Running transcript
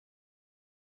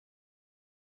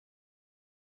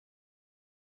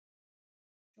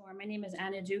Sure. My name is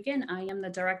Anna Dugan. I am the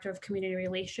Director of Community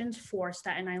Relations for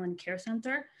Staten Island Care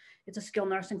Center. It's a skilled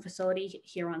nursing facility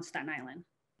here on Staten Island.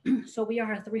 So we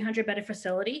are a 300-bedded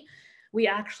facility. We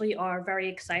actually are very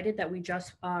excited that we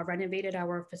just renovated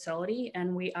our facility,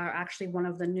 and we are actually one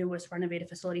of the newest renovated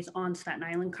facilities on Staten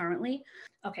Island currently.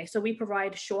 Okay, so we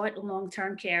provide short and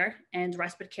long-term care and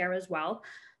respite care as well.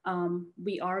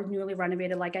 We are newly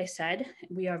renovated, like I said.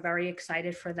 We are very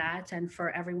excited for that and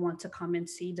for everyone to come and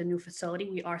see the new facility.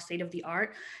 We are state of the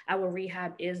art. Our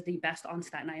rehab is the best on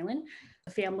Staten Island.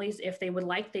 The families, if they would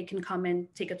like, they can come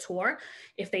and take a tour.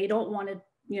 If they don't want to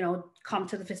come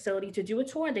to the facility to do a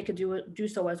tour, they could do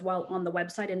so as well on the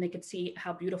website, and they could see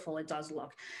how beautiful it does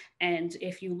look. And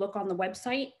if you look on the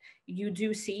website, you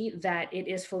do see that it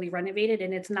is fully renovated,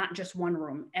 and it's not just one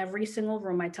room. Every single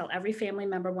room, I tell every family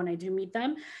member when I do meet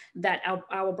them that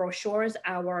our brochures,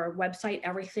 our website,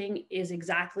 everything is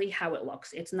exactly how it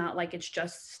looks. It's not like it's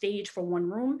just staged for one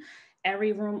room.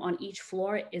 Every room on each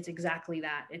floor is exactly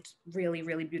that. It's really,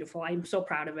 really beautiful. I'm so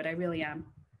proud of it. I really am.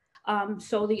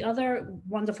 So the other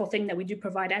wonderful thing that we do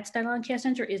provide at Staten Island Care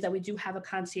Center is that we do have a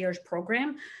concierge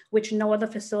program, which no other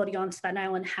facility on Staten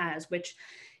Island has, which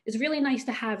is really nice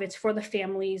to have. It's for the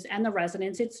families and the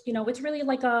residents. It's really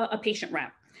like a patient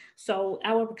rep. So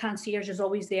our concierge is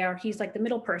always there. He's like the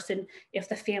middle person. If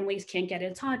the families can't get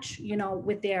in touch,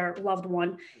 with their loved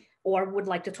one, or would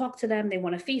like to talk to them, they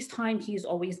want to FaceTime, he's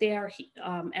always there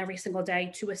every single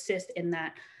day to assist in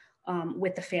that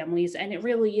with the families. And it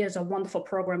really is a wonderful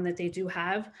program that they do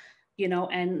have,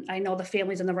 and I know the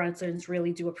families and the residents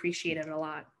really do appreciate it a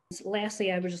lot.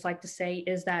 Lastly, I would just like to say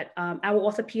is that our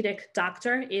orthopedic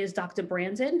doctor is Dr.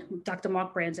 Brandon, Dr.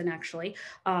 Mark Brandon, actually.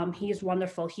 He is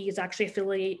wonderful. He is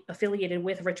actually affiliated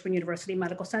with Richmond University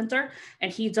Medical Center,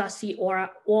 and he does see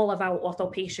all of our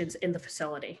ortho patients in the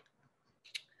facility.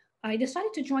 I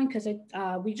decided to join because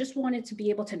we just wanted to be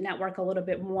able to network a little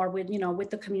bit more with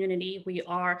the community. We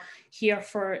are here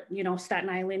for, Staten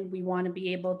Island. We want to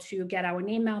be able to get our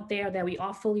name out there, that we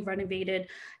are fully renovated,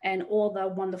 and all the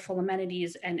wonderful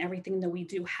amenities and everything that we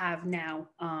do have now.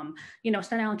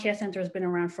 Staten Island Care Center has been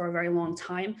around for a very long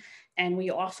time. And we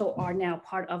also are now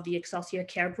part of the Excelsior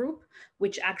Care Group,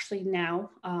 which actually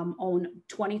now own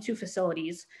 22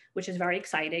 facilities, which is very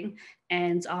exciting.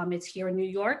 And it's here in New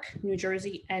York, New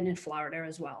Jersey, and in Florida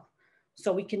as well.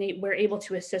 So we're able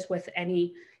to assist with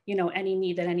any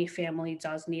need that any family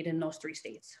does need in those 3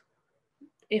 states.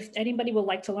 If anybody would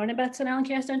like to learn about Staten Island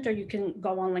Care Center, you can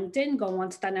go on LinkedIn, go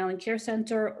on Staten Island Care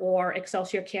Center or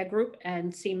Excelsior Care Group,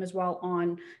 and see them as well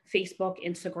on Facebook,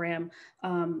 Instagram.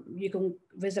 You can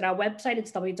visit our website.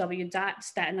 It's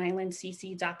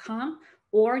www.statenislandcc.com,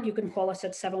 or you can call us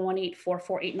at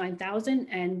 718-448-9000,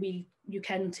 and you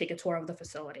can take a tour of the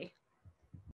facility.